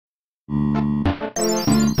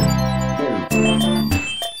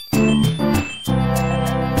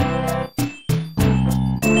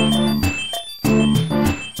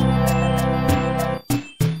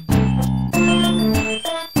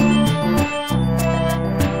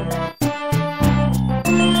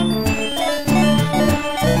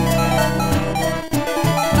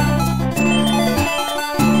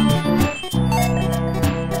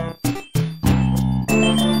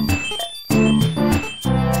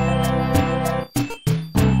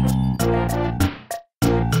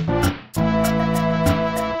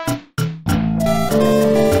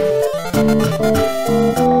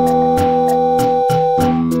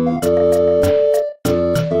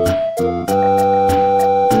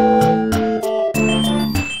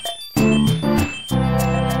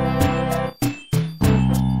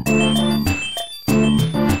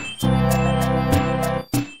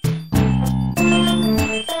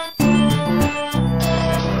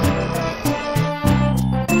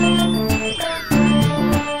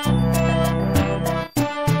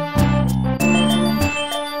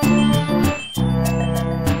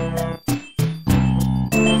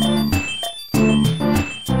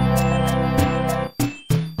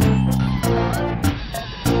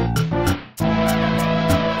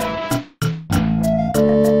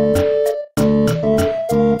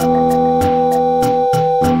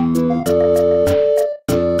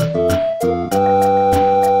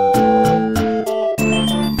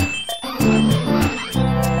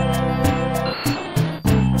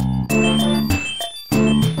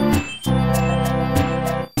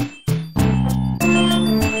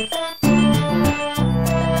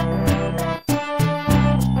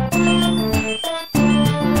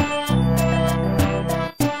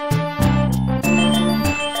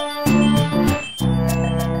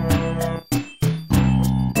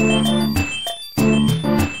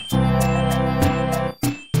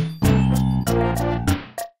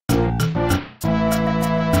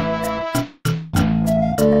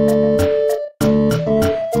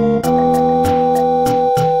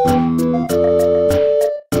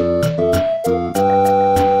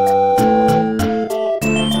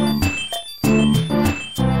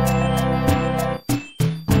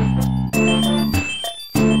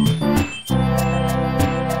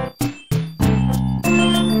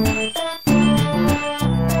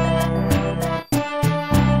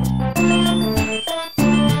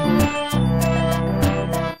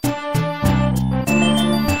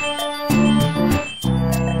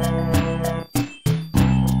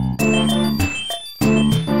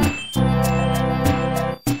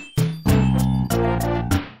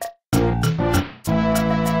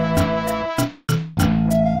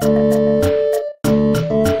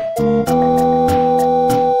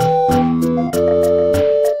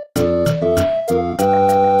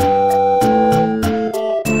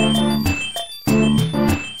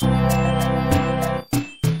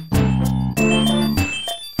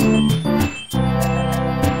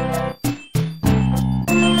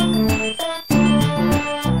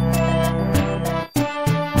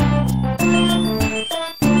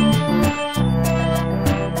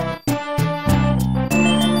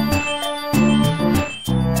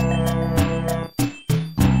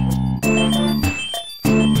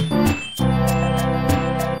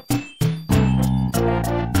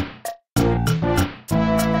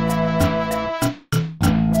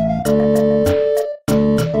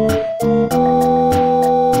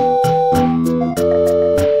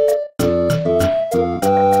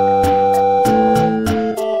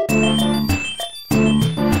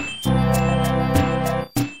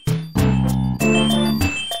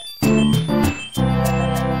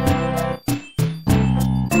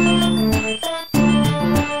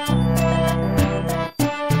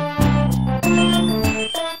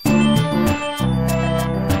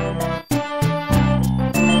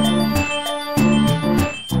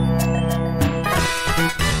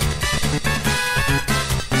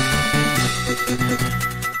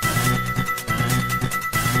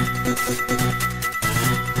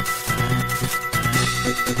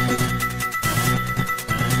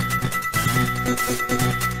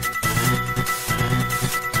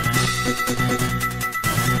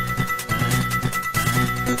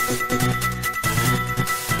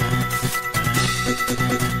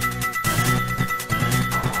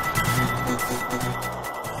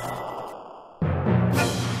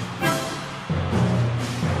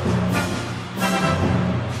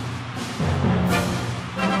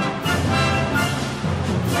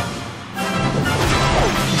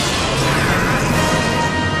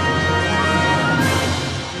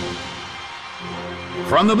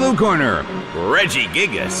From the blue corner,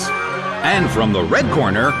 Regigigas. And from the red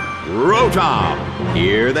corner, Rotom.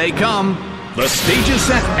 Here they come. The stage is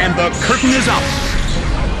set and the curtain is up.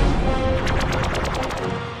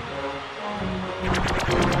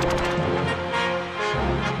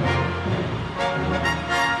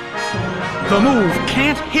 The move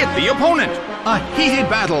can't hit the opponent. A heated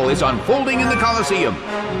battle is unfolding in the Colosseum.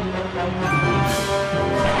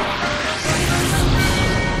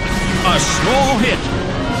 A small hit.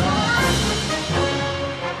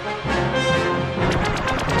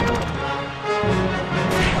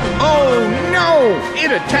 Oh no!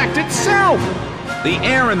 It attacked itself! The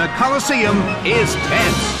air in the Colosseum is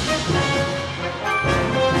tense.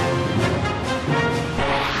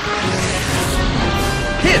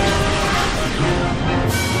 Hit!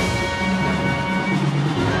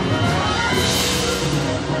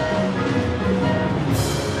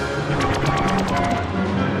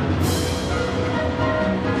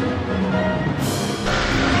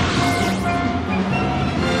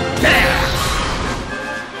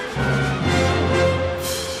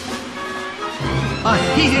 A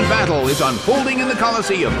heated battle is unfolding in the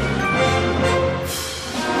Colosseum.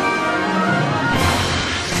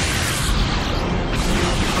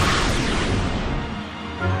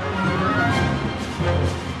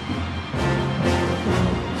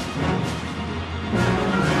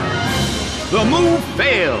 The move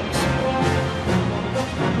fails.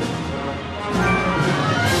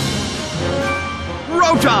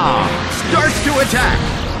 Rotom starts to attack.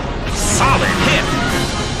 Solid hit.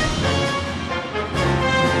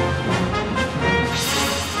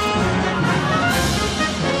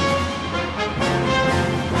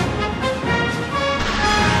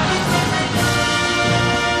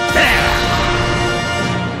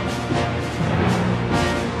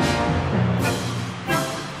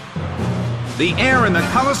 The air in the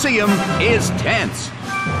Colosseum is tense.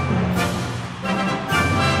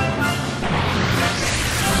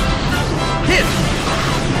 Hit!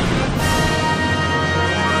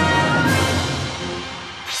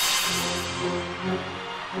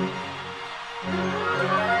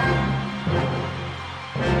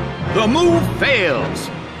 The move fails.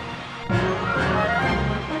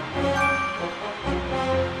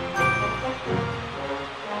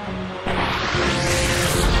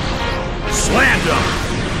 Slammed him.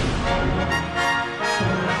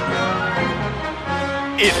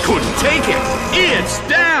 It couldn't take it. It's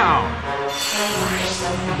down.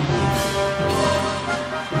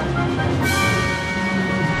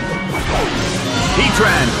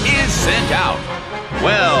 Heatran is sent out.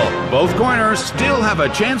 Well, both corners still have a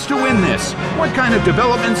chance to win this. What kind of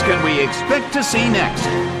developments can we expect to see next?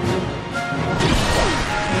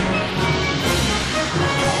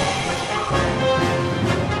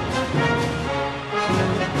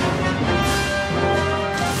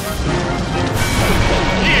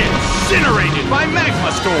 Incinerated by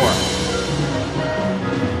Magma Storm.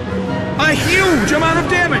 A huge amount of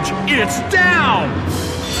damage. It's down.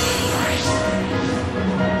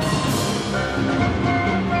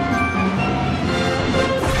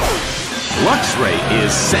 Luxray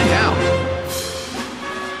is sent out.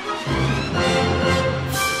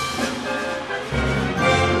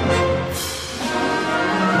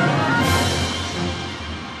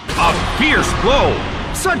 A fierce blow.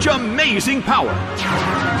 Such amazing power.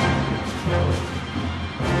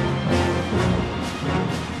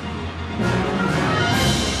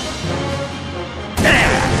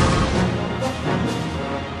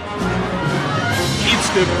 Its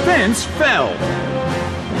defense fell.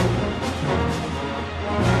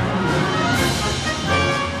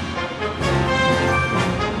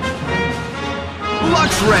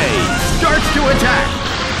 Luxray starts to attack.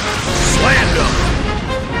 Slammed him.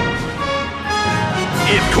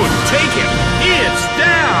 It couldn't take it. It's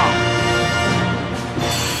down.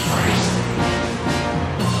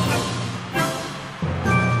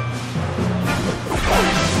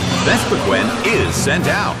 Vespiquen is sent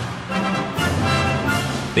out.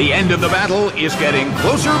 The end of the battle is getting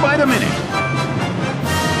closer by the minute.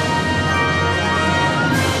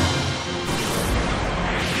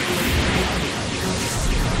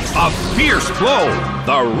 fierce blow.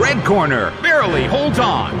 The red corner barely holds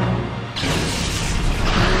on.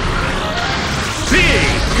 Big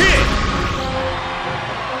hit.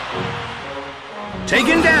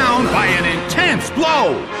 Taken down by an intense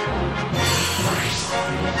blow.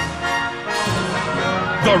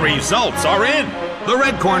 The results are in. The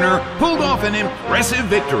red corner pulled off an impressive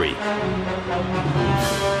victory.